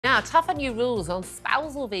Now, tougher new rules on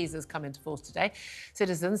spousal visas come into force today.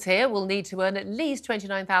 Citizens here will need to earn at least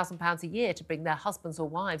 £29,000 a year to bring their husbands or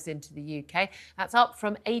wives into the UK. That's up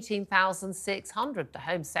from £18,600. The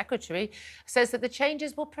Home Secretary says that the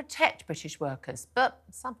changes will protect British workers, but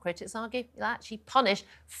some critics argue they'll actually punish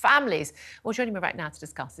families. Well, joining me right now to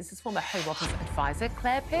discuss this is former Home Office advisor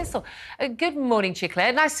Claire Pearsall. Good morning to you,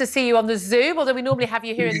 Claire. Nice to see you on the Zoom, although we normally have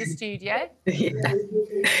you here in the studio.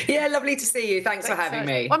 Yeah, lovely to see you. Thanks for having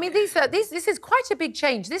me. Well, I mean, this is quite a big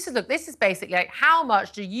change. This is basically like how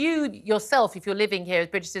much do you yourself, if you're living here as a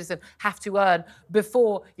British citizen, have to earn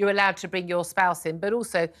before you're allowed to bring your spouse in. But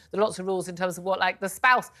also there are lots of rules in terms of what the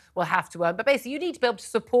spouse will have to earn. But basically, you need to be able to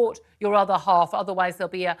support your other half. Otherwise, there'll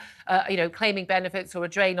be claiming benefits or a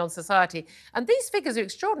drain on society. And these figures are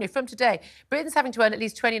extraordinary. From today, Britain's having to earn at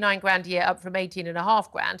least 29 grand a year, up from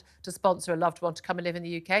 18.5 grand to sponsor a loved one to come and live in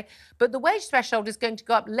the UK. But the wage threshold is going to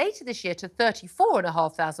go up later this year to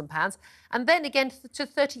 £34,500 and then again to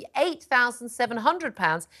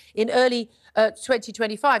 £38,700 in early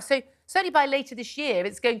 2025. So certainly by later this year,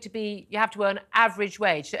 it's going to be, you have to earn average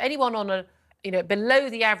wage. So anyone on a, below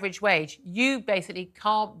the average wage, you basically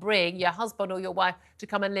can't bring your husband or your wife to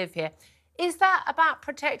come and live here. Is that about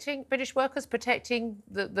protecting British workers, protecting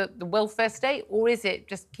the welfare state, or is it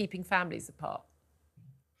just keeping families apart?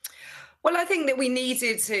 Well, I think that we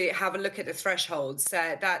needed to have a look at the thresholds.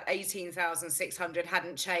 That 18,600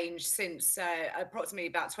 hadn't changed since approximately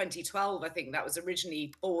about 2012. I think that was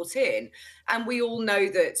originally brought in. And we all know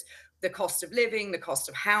that the cost of living, the cost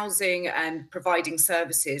of housing and providing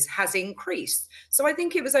services has increased. So I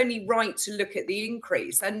think it was only right to look at the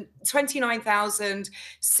increase, and 29,000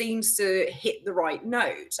 seems to hit the right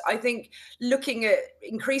note. I think looking at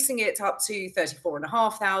increasing it up to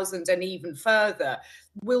 34,500 and even further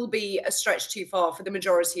will be a stretch too far for the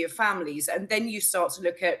majority of families. And then you start to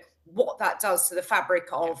look at what that does to the fabric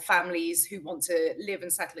of families who want to live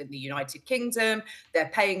and settle in the United Kingdom.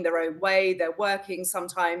 They're paying their own way, they're working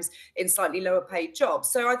sometimes in slightly lower paid jobs.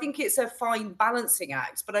 So I think it's a fine balancing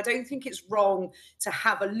act, but I don't think it's wrong to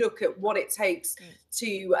have a look at what it takes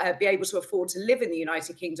to be able to afford to live in the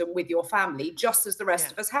United Kingdom with your family, just as the rest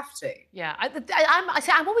of us have to. Yeah,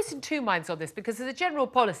 I'm always in two minds on this, because the general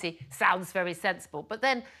policy sounds very sensible, but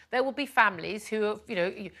then there will be families who,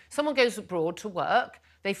 someone goes abroad to work,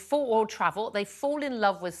 they fall in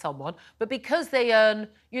love with someone, but because they earn,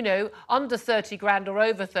 under 30 grand or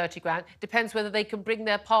over 30 grand, depends whether they can bring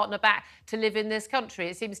their partner back to live in this country.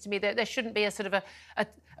 It seems to me that there shouldn't be a sort of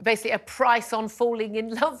basically a price on falling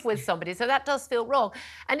in love with somebody. So that does feel wrong.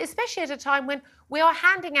 And especially at a time when we are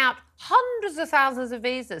handing out hundreds of thousands of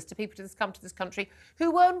visas to people to come to this country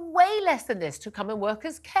who earn way less than this to come and work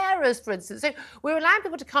as carers, for instance. So we're allowing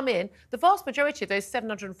people to come in. The vast majority of those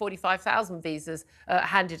 745,000 visas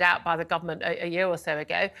handed out by the government a year or so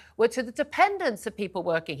ago were to the dependents of people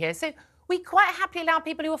working here. So we quite happily allow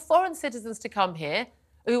people who are foreign citizens to come here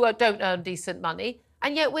who don't earn decent money.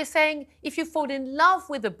 And yet we're saying if you fall in love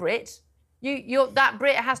with a Brit, that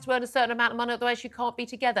Brit has to earn a certain amount of money, otherwise you can't be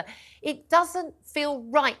together. It doesn't feel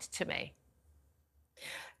right to me.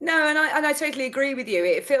 No, and I totally agree with you.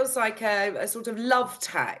 It feels like a sort of love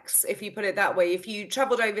tax, if you put it that way. If you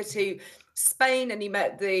travelled over to Spain and you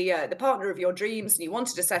met the partner of your dreams and you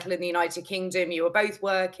wanted to settle in the United Kingdom, you were both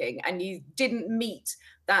working and you didn't meet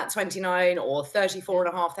that 29 or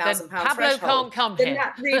 34,500 pound threshold, can't come here.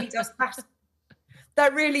 that really does matter.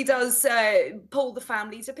 That really does pull the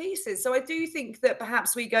family to pieces. So I do think that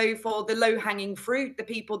perhaps we go for the low-hanging fruit, the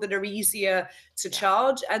people that are easier to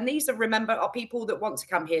charge. And these are people that want to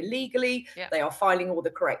come here legally. They are filing all the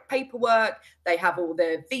correct paperwork. They have all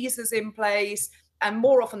their visas in place. And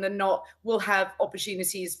more often than not, will have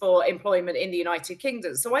opportunities for employment in the United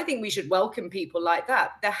Kingdom. So I think we should welcome people like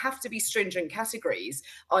that. There have to be stringent categories,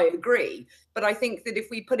 I agree. But I think that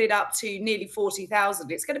if we put it up to nearly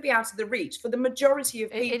 40,000, it's going to be out of the reach for the majority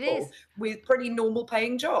of people with pretty normal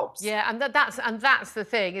paying jobs. Yeah, and that's the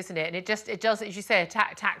thing, isn't it? And it does, as you say,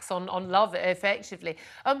 tax on love effectively.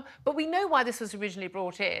 But we know why this was originally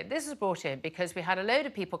brought in. This was brought in because we had a load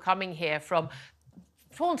of people coming here from,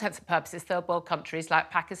 for all intents and purposes, third world countries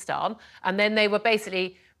like Pakistan, and then they were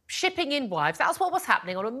basically shipping in wives. That's what was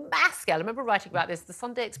happening on a mass scale. I remember writing about this, the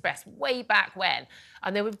Sunday Express, way back when.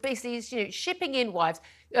 And they were basically shipping in wives,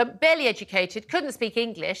 barely educated, couldn't speak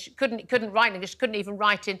English, couldn't write English, couldn't even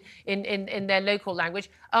write in their local language.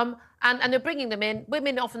 And they're bringing them in,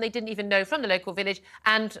 women often they didn't even know from the local village,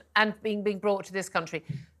 and being brought to this country.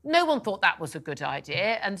 No one thought that was a good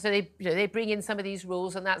idea, and so they bring in some of these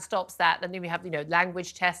rules, and that stops that. And then we have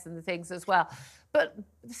language tests and the things as well. But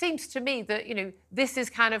it seems to me that this is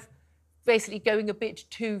kind of basically going a bit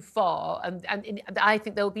too far. And I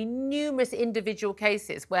think there will be numerous individual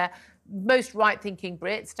cases where most right-thinking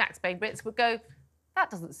Brits, tax-paying Brits, would go, that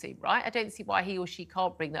doesn't seem right. I don't see why he or she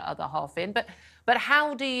can't bring that other half in. But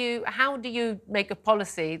how do you make a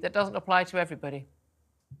policy that doesn't apply to everybody?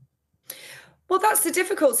 Well, that's the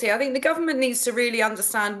difficulty. I think the government needs to really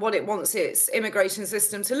understand what it wants its immigration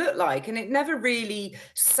system to look like. And it never really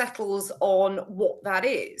settles on what that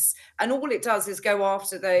is. And all it does is go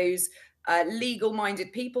after those legal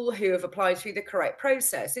minded people who have applied through the correct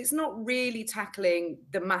process. It's not really tackling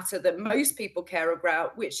the matter that most people care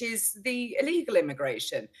about, which is the illegal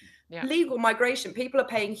immigration. Yeah. Legal migration, people are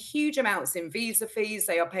paying huge amounts in visa fees.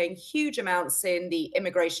 They are paying huge amounts in the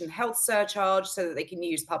immigration health surcharge so that they can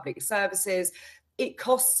use public services. It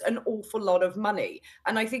costs an awful lot of money.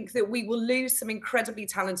 And I think that we will lose some incredibly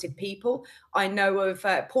talented people. I know of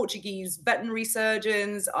Portuguese veterinary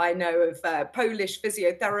surgeons. I know of Polish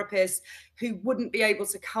physiotherapists who wouldn't be able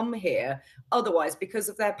to come here otherwise because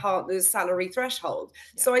of their partner's salary threshold.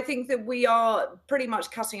 Yeah. So I think that we are pretty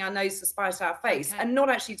much cutting our nose to spite our face and not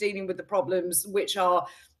actually dealing with the problems which are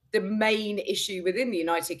the main issue within the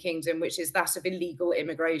United Kingdom, which is that of illegal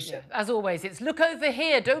immigration. Yeah. As always, it's look over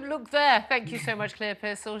here, don't look there. Thank you so much, Claire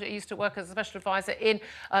Pearsall. I used to work as a special advisor in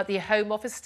the Home Office.